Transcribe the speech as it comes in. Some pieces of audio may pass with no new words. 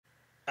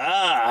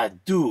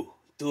Du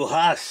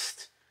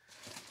hast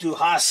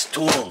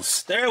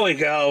tools. There we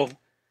go.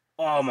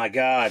 Oh my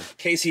God,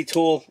 Casey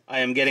tool. I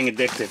am getting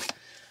addicted.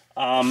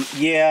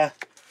 Yeah.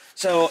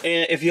 So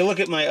if you look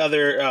at my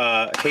other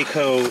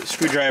Heyco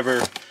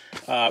screwdriver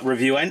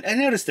review, I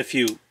noticed a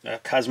few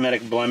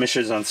cosmetic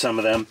blemishes on some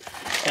of them,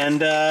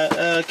 and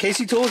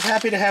Casey Tool is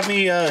happy to have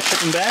me ship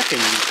them back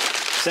and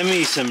send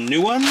me some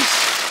new ones.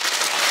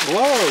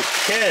 Whoa,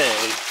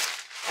 okay.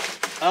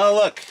 Oh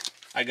look,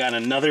 I got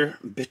another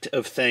bit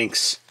of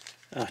thanks.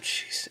 Oh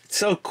jeez, it's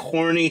so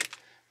corny,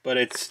 but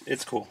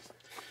it's cool.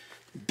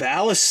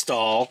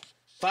 Ballastol,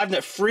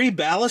 free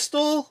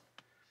ballastol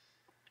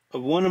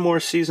of one or more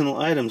seasonal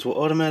items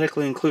will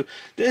automatically include.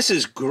 This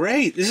is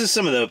great. This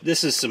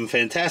is some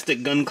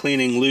fantastic gun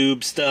cleaning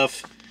lube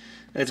stuff.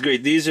 That's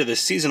great. These are the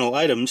seasonal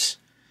items.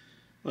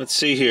 Let's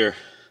see here.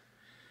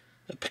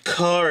 A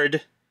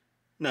Picard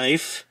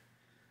knife,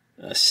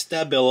 a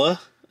Stabila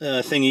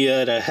thingy,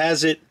 a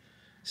Hazit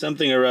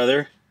something or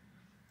other.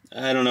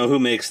 I don't know who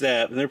makes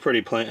that, but they're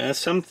pretty plain.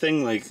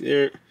 Something like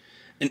they're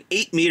an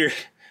 8 meter,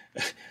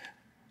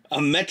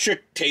 a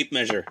metric tape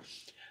measure.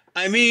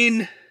 I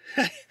mean,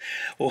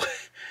 well,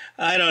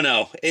 I don't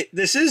know.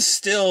 This is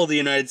still the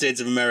United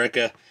States of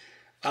America,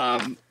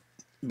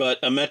 but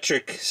a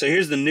metric. So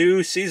here's the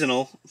new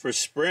seasonal for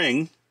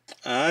spring.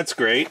 That's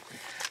great.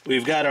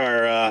 We've got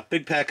our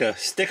big pack of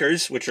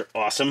stickers, which are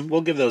awesome.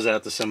 We'll give those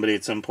out to somebody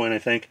at some point, I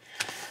think.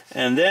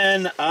 And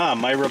then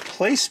my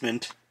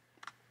replacement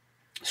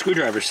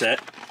screwdriver set.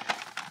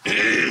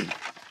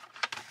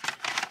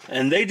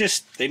 And they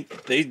just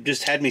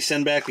had me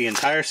send back the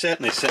entire set,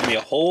 and they sent me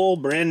a whole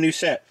brand new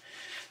set.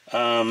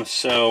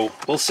 So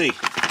we'll see.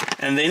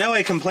 And they know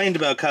I complained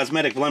about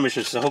cosmetic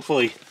blemishes, so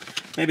hopefully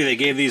maybe they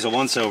gave these a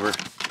once over.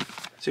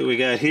 See what we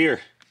got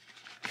here.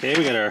 Okay,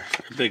 we got our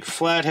big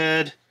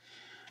flathead,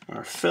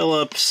 our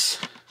Phillips.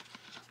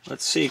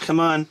 Let's see, come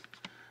on.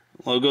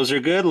 Logos are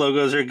good,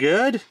 logos are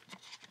good.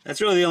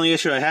 That's really the only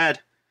issue I had.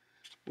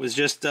 Was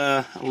just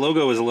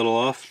logo was a little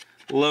off.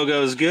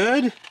 Logo's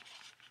good.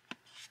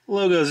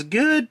 Logo's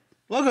good.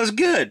 Logo's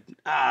good.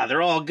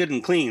 They're all good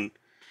and clean.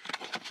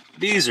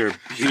 These are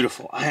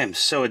beautiful. I am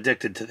so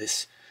addicted to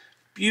this.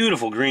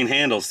 Beautiful green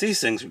handles. These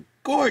things are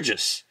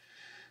gorgeous.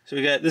 So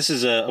we got, this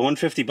is a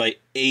 150 by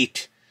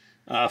 8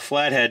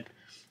 flathead,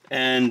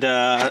 and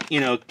you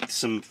know,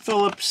 some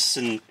Phillips,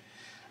 and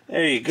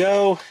there you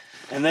go.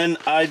 And then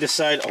I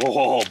decide,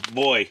 oh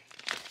boy,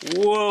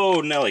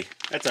 whoa, Nelly,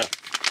 that's a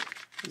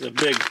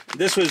big.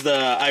 This was the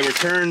I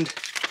returned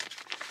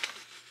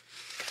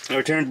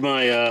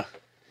my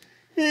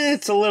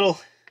it's a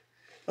little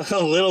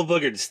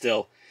boogered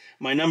still.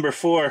 My number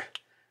 4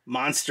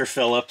 Monster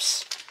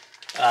Phillips,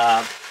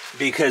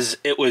 because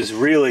it was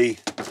really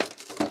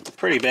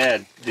pretty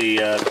bad.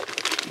 The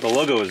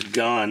logo is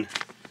gone.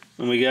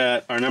 And we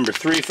got our number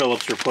 3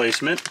 Phillips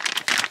replacement.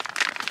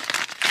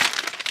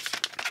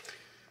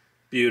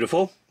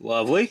 Beautiful,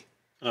 lovely.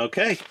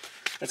 Okay,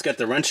 that's got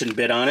the wrenching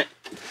bit on it.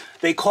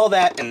 They call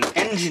that an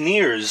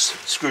engineer's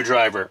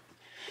screwdriver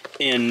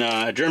in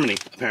Germany,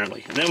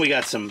 apparently. And then we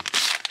got some.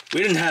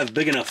 We didn't have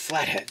big enough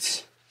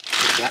flatheads.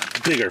 We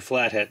got bigger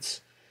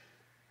flatheads.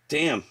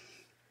 Damn,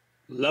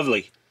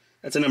 lovely.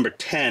 That's a number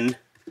 10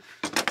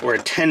 or a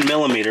 10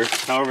 millimeter.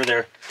 However,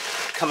 they're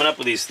coming up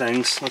with these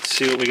things. Let's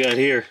see what we got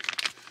here.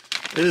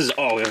 This is,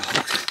 oh,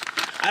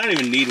 I don't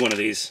even need one of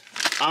these.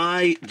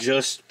 I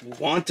just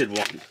wanted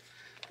one.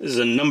 This is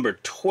a number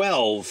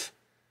 12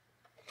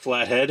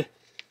 flathead.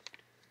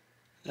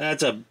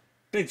 That's a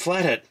big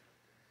flathead.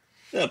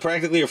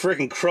 Practically a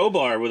freaking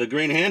crowbar with a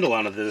green handle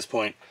on it at this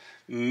point.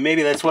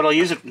 Maybe that's what I'll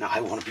use it. No,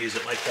 I won't use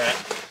it like that.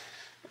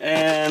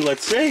 And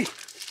let's see.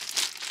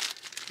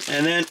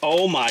 And then,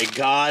 oh my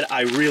God,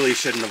 I really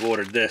shouldn't have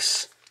ordered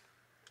this.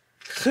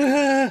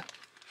 There's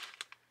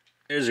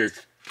your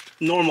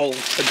normal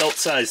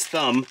adult-sized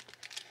thumb.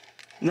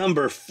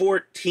 Number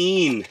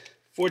 14.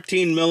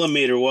 14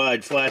 millimeter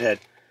wide flathead.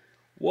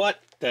 What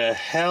the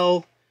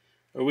hell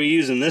are we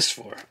using this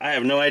for? I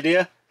have no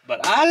idea, but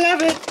I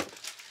love it.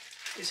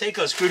 These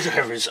Heyco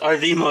screwdrivers are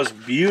the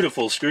most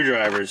beautiful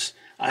screwdrivers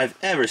I've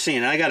ever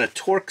seen. I got a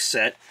Torx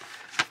set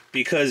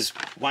because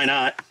why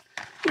not?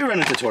 We run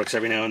into Torx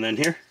every now and then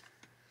here.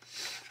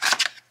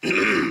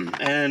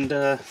 And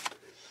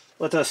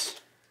let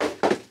us,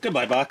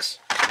 goodbye box.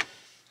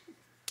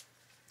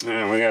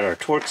 And we got our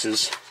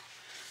Torxes.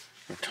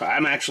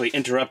 I'm actually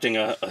interrupting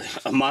a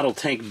model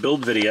tank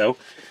build video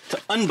to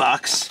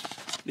unbox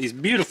these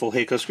beautiful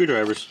Heyco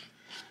screwdrivers.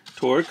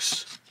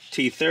 Torx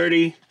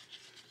T30,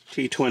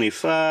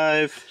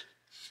 T25,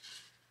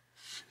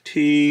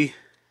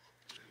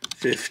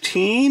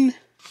 T15,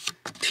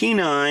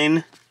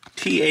 T9,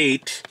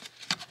 T8,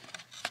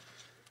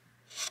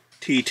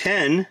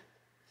 T10,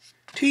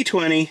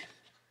 T20,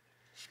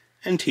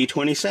 and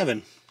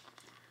T27.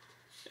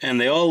 And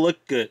they all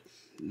look good.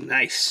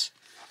 Nice.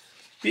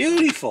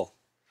 Beautiful.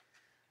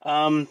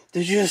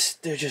 They're just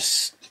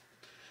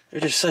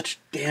such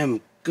damn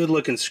good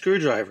looking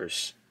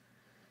screwdrivers.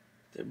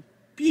 They're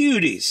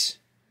beauties.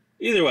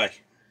 Either way,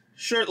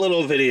 short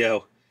little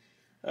video.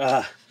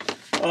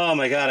 Oh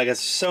my god, I got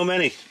so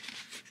many.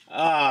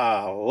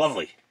 Ah,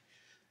 lovely.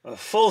 A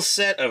full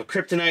set of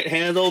kryptonite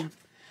handled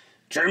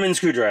German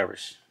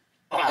screwdrivers.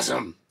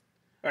 Awesome.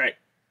 Alright,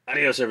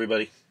 adios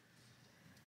everybody.